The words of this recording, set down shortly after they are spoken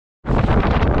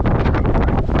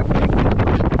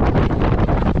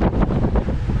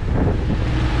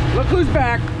Who's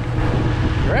back?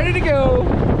 Ready to go.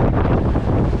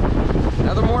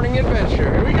 Another morning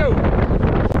adventure. Here we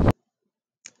go.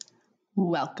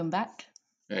 Welcome back.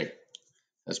 Hey,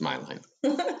 that's my line.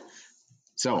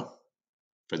 So,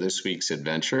 for this week's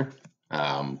adventure,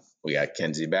 we got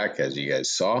Kenzie back, as you guys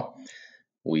saw.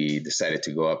 We decided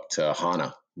to go up to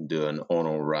Hana, do an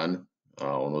Ono run.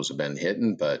 Onos have been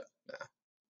hitting, but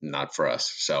not for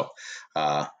us. So,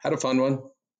 had a fun one.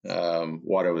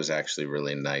 Water was actually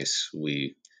really nice.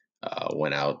 We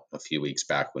went out a few weeks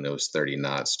back when it was 30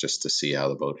 knots just to see how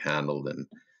the boat handled and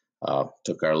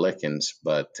took our lickings.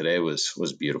 But today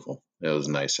was beautiful. It was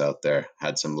nice out there.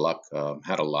 Had some luck.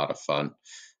 Had a lot of fun.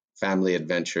 Family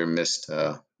adventure. Missed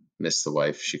the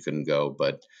wife. She couldn't go.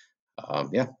 But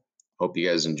yeah, hope you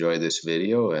guys enjoy this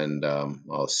video, and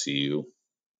I'll see you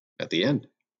at the end.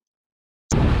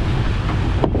 Praise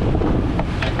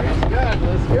God,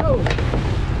 let's go.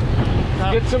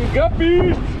 Get some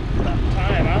guppies. About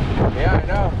time, huh? Yeah, I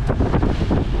know.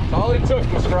 All it took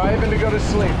was for Ivan to go to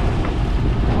sleep.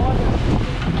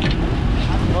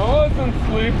 I wasn't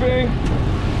sleeping.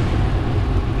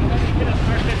 And then you get a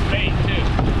surface bait too.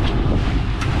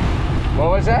 What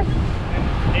was that?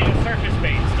 Need a surface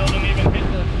bait. Still didn't even hit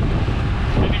the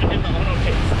Ono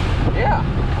case. Yeah.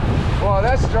 Well,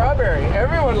 that's strawberry.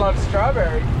 Everyone loves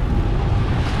strawberry.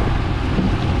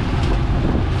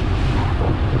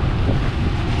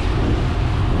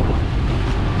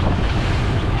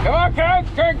 Come on, kids!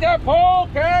 Crank that pole,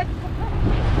 kids!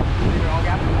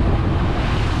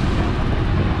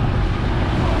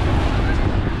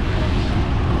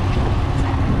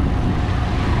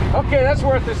 Okay, that's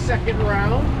worth a second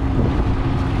round.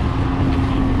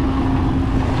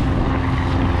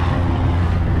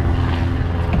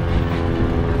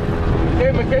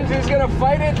 Okay, Mackenzie's gonna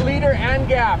fight it, leader and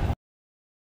gaff.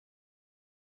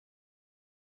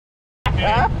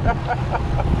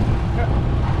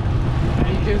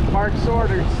 He just barks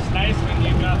orders. It's nice when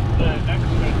you got the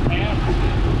extra pants.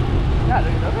 Yeah,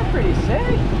 those are pretty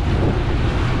sick.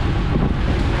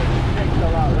 Takes a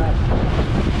lot less.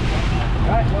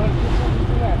 Alright, well, let's do something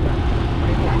for that.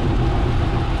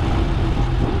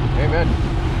 Amen.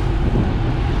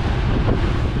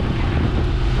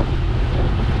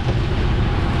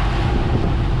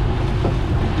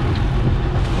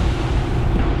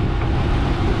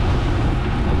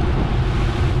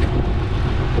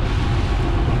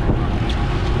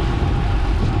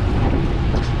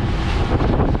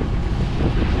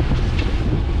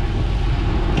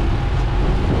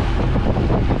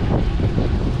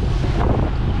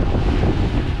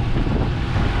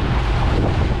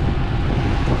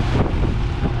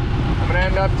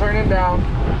 Up, turning down.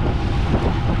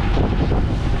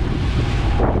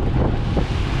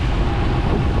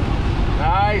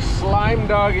 Nice slime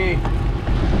doggy.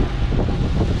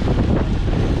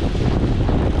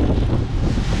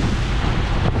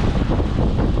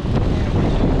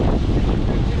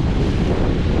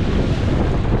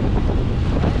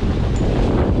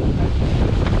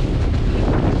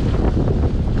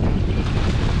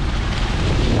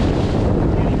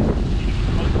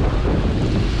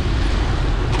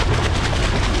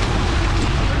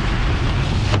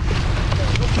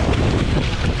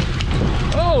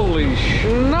 Holy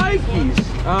shnikes!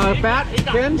 Bat, He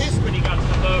got Kens? pissed when he got to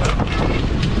the photo.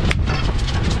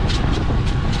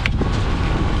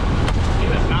 He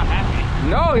was not happy.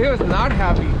 No, he was not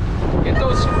happy. Get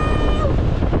those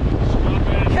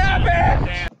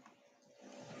cabbage!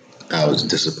 I was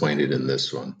disappointed in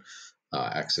this one.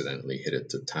 Accidentally hit it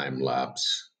to time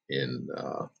lapse in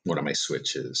one of my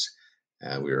switches.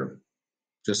 We were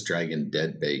just dragging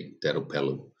dead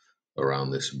opelu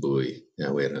around this buoy.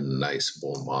 And we had a nice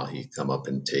bull mahi come up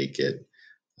and take it.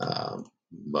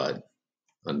 But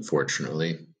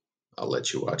unfortunately, I'll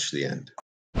let you watch the end.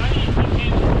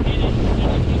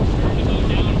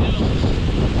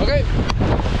 Okay,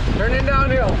 turning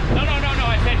downhill. No.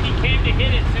 I said he came to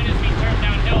hit it as soon as we turned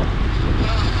downhill.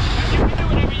 You can do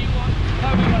whatever you want.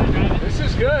 However you want to drive it. This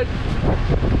is good.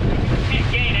 You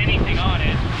can't gain anything on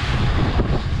it.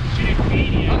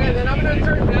 Okay, then I'm going to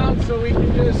turn down so we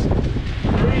can just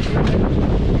breathe with it.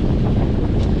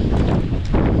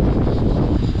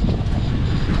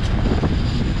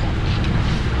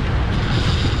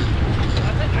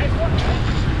 That's a nice one, right?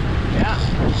 Yeah.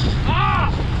 Ah!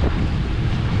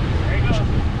 There you go.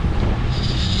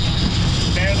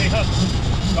 Barely hooked.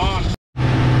 Gone.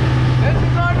 This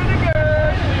is on to the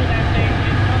good. That thing is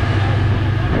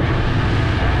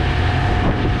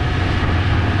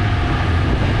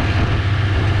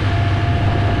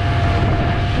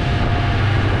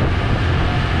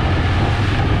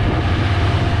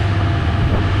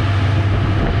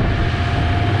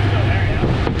still there,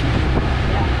 yeah.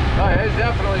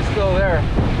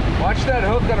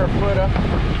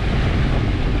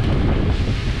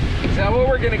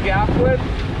 gaff with?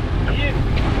 I'm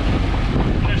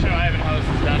gonna show Ivan how this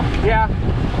is done. Yeah,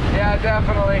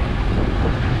 definitely.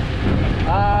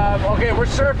 Okay, we're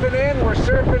surfing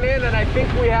in, and I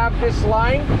think we have this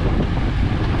line.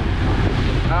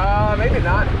 Maybe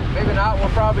not. We're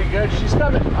probably good. She's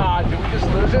coming. Did we just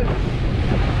lose it?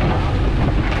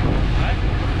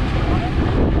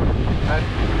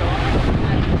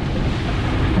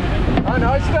 Oh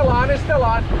no, it's still on. It's a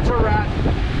rat.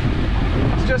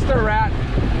 It's just a rat.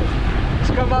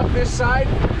 Let's come up this side,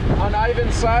 on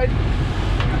Ivan's side.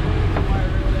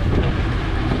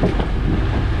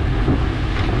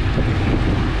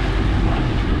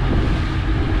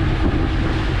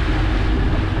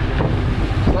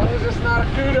 As long as it's not a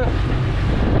cuda.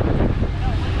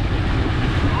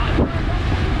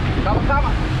 Come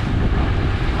on.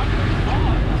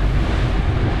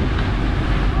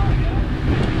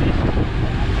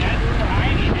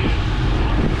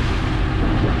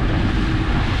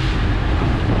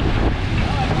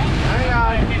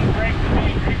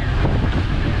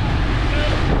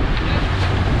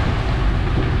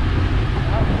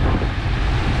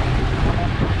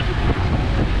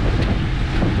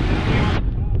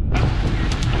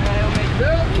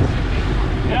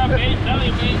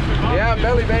 Yeah,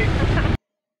 belly bait.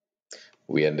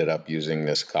 We ended up using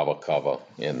this kava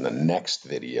in the next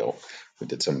video. We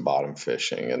did some bottom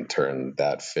fishing and turned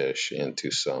that fish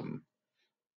into some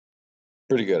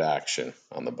pretty good action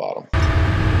on the bottom.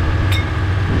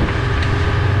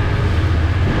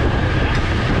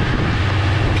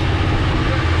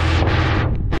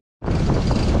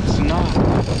 It's not.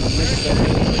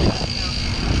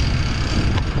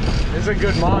 It's a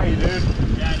good mahi, dude.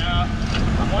 Yeah, no.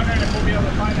 I'm wondering if we'll be able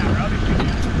to find that rubbish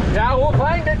again. Yeah, we'll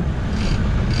find it.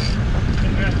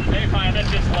 They find it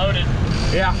just loaded.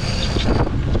 Yeah.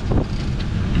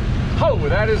 Oh,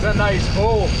 that is a nice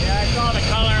bull. Yeah, I saw the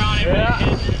color on it Yeah. when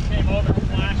it hit, it just came over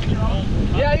flashing gold.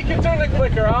 Yeah, you can turn the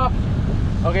clicker off.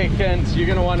 Okay, Kenz, you're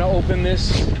gonna want to open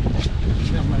this.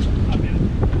 It's gonna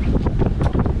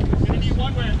be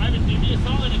one where I would give you a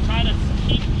solid and try to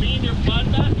keep lean your butt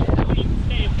back and you can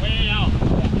stay way out. If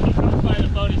he comes by the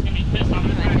boat, he's gonna be pissed. I'm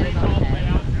gonna try to reach all the way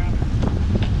out and grab it.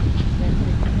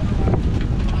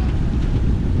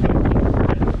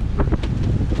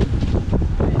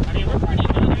 I mean, we're pretty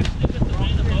good actually with the way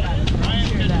the boat is.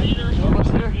 Ryan's good leader.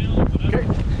 Almost there. Whatever. Okay.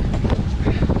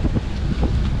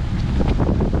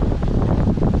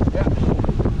 Yeah.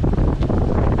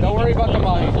 Don't worry about the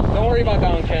mahi. Don't worry about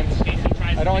that one, Kenz.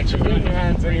 I don't want you getting your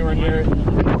hands anywhere near it.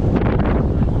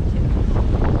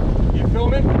 You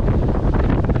filming?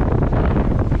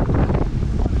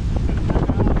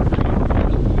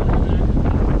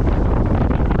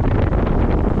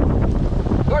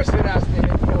 Of course it has to hit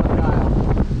Killer Kyle.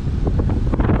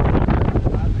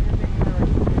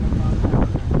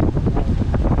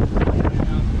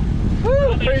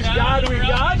 Woo, praise God, we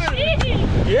got it!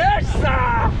 Yes!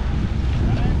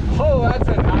 Oh, that's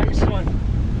a nice one.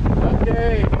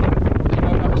 Okay.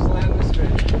 I'll slam this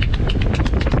fish.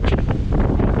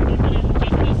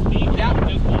 Yeah.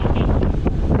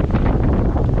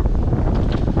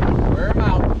 Wear him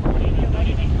out.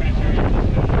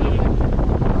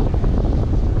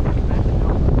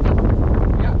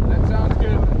 Yeah, that sounds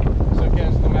good. So,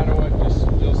 Kenz, no matter what, just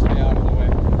you'll stay out of the way.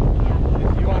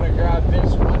 If you want to grab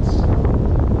this once,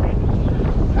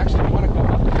 actually, you want to come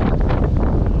up.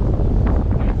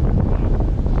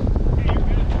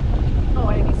 Oh, I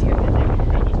didn't see your head there.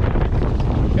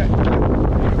 Okay.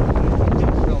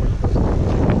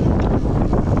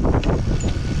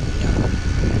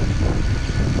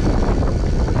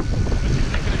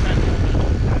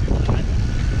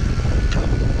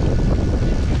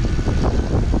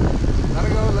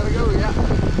 Let it go, yeah.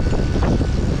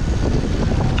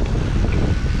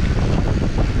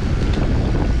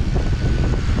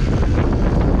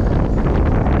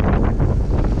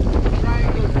 Try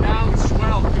and go down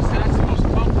swell because that's the most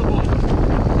comfortable.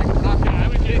 Like not I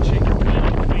would get pitching.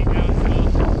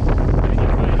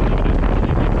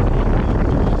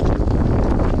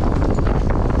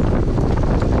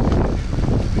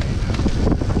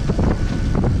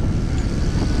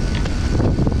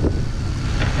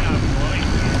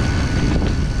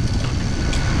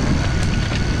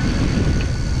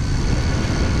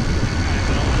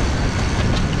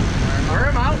 Wear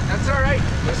him out. That's all right.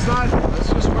 Let's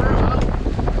just wear him out.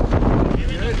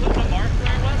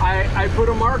 I put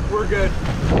a mark. We're good.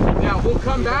 Yeah, we'll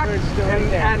come back,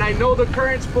 and I know the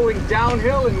current's pulling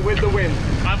downhill and with the wind.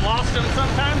 I've lost them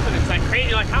sometimes, and it's like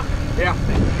crazy. Like how?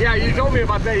 Yeah, you told me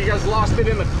about that. You guys lost it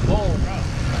in the cold.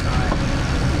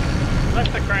 Let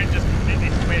the current just completely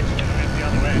switch and went the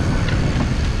other way.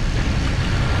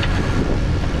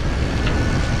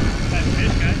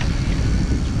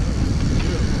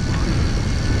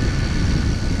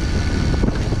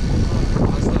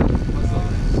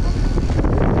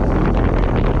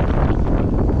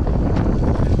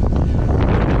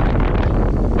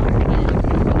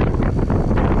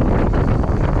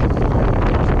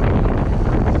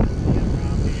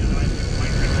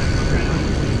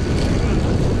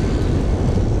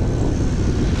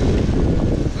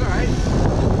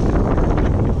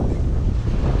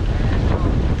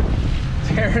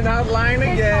 Tearing out line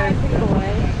again.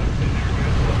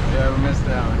 Yeah, we missed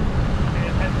that one.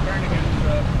 It has turned again,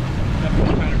 so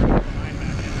definitely trying to bring the line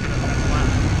back in. That's flat.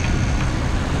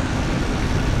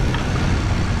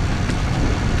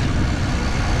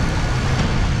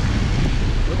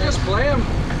 We'll just play him.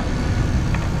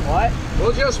 What?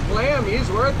 We'll just play him. He's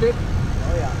worth it.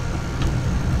 Oh yeah.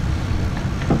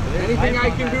 Anything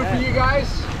I can do for you guys?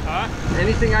 Huh?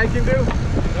 Anything I can do? No,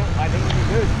 I think we'll be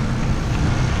good.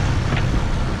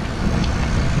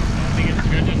 I think it's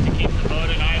good just to keep the boat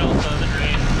in idle so the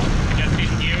rain gets in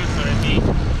gear so if he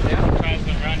tries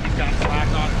to run, he's got slack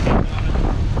on it.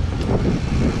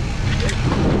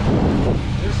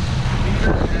 This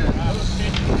leader and Those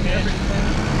fish and everything.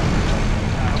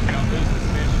 I hope we don't lose this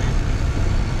fish.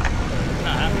 He's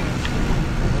not happy.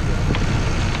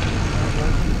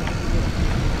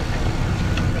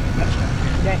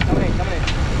 Okay, come in, come in.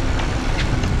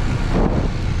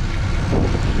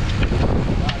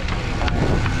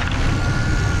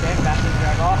 Okay, back and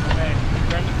drag off. Hey,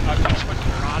 Brendan, I'll just put the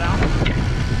rod out.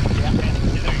 Yeah.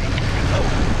 There you go. Oh,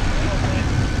 okay.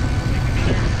 Make it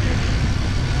easier.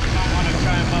 You might want to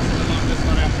try and muscle along this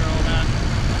one after all that.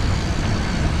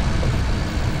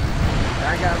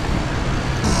 I got him.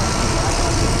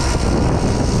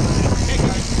 Okay,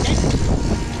 guys. Okay.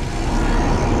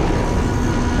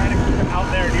 Trying to keep him out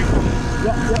there, dude.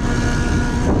 Yep, yep.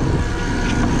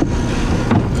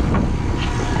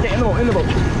 Okay, in the boat.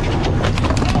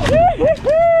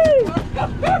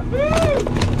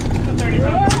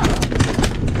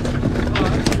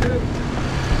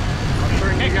 I'll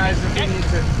bring you guys if you need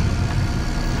to.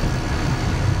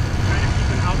 Trying to keep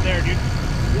him out there, dude.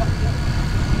 Yep, yep.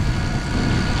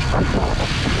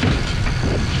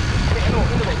 Okay, in the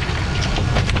boat.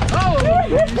 Oh!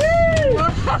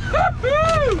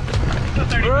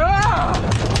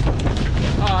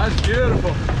 Oh, that's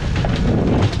beautiful.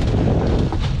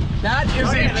 That is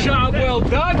a job well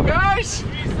done, guys.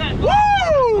 Woo!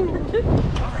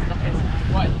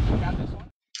 What? You got this one?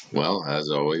 Well, as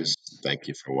always, thank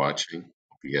you for watching.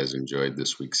 Hope you guys enjoyed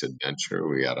this week's adventure.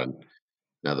 We got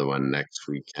another one next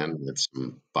weekend with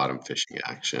some bottom fishing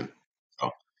action.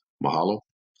 So, mahalo.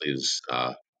 Please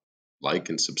like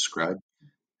and subscribe.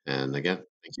 And again,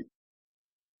 thank you.